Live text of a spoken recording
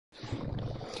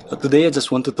Today I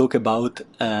just want to talk about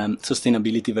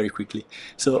sustainability very quickly.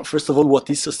 So first of all, what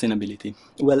is sustainability?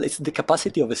 Well, it's the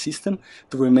capacity of a system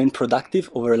to remain productive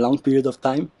over a long period of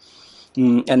time.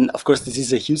 And of course, this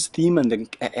is a huge theme and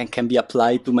can be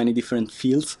applied to many different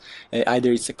fields.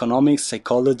 Either it's economics,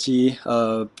 psychology,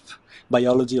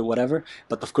 biology or whatever.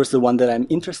 But of course, the one that I'm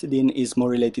interested in is more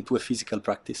related to a physical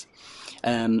practice.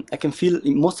 I can feel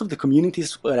in most of the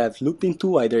communities where I've looked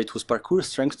into, either it was parkour,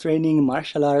 strength training,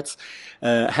 martial arts,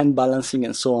 hand balancing,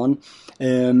 and so on,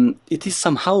 it is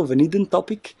somehow of an hidden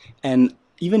topic. And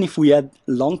even if we had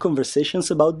long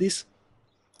conversations about this,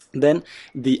 then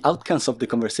the outcomes of the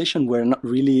conversation were not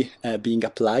really being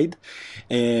applied.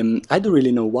 I don't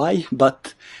really know why,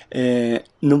 but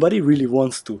nobody really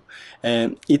wants to.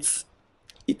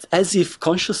 It's as if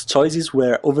conscious choices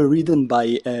were overridden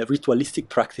by ritualistic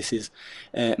practices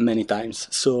many times.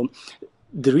 So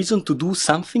the reason to do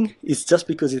something is just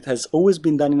because it has always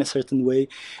been done in a certain way,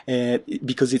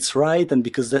 because it's right, and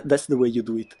because that's the way you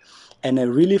do it. And I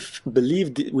really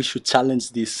believe that we should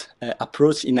challenge this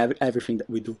approach in everything that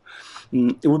we do.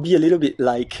 It would be a little bit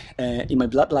like in my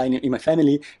bloodline, in my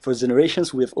family, for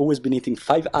generations, we have always been eating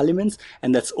 5 elements,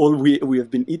 and that's all we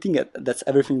have been eating. That's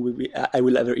everything I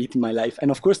will ever eat in my life. And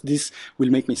of course, this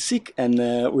will make me sick and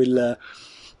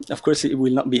of course, it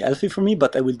will not be healthy for me,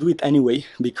 but I will do it anyway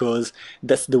because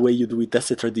that's the way you do it.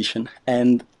 That's a tradition,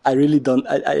 and I really don't.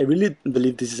 I really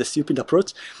believe this is a stupid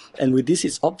approach, and with this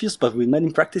it's obvious, but with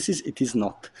many practices it is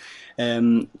not.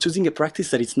 Choosing a practice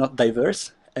that is not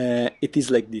diverse, it is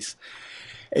like this.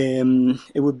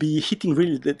 It would be hitting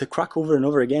really the crack over and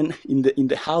over again in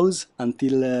the house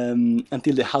until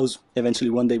the house eventually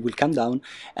one day will come down,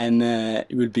 and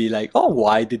it will be like, oh,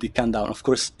 why did it come down? Of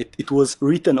course, it was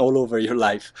written all over your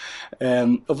life.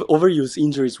 Overuse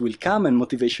injuries will come and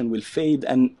motivation will fade,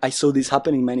 and I saw this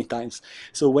happening many times.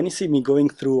 So when you see me going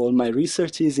through all my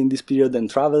researches in this period and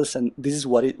travels, and this is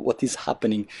what is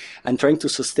happening, I'm trying to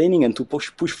sustaining and to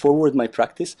push forward my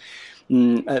practice.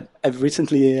 I've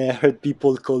recently heard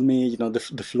people call me,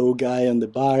 the flow guy on the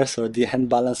bars, or the hand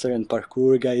balancer and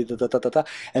parkour guy,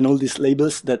 and all these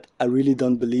labels that I really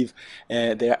don't believe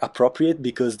they are appropriate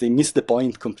because they miss the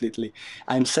point completely.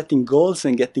 I'm setting goals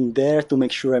and getting there to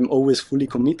make sure I'm always fully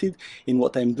committed in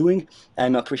what I'm doing.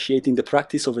 I'm appreciating the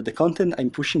practice over the content. I'm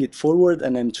pushing it forward,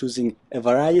 and I'm choosing a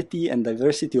variety and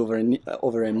diversity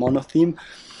over a mono theme.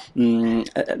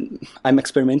 I'm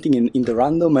experimenting in the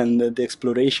random and the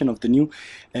exploration of the new,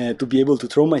 to be able to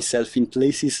throw myself in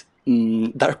places,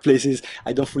 dark places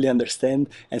I don't fully understand,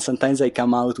 and sometimes I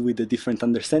come out with a different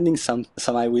understanding,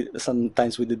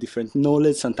 sometimes with a different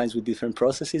knowledge, sometimes with different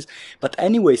processes, but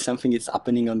anyway something is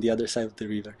happening on the other side of the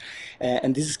river,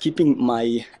 and this is keeping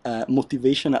my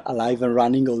motivation alive and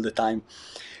running all the time.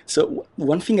 So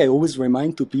one thing I always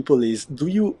remind to people is, do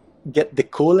you get the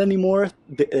call anymore,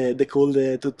 the call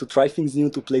to try things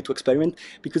new, to play, to experiment?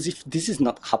 Because if this is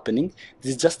not happening,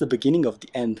 this is just the beginning of the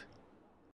end.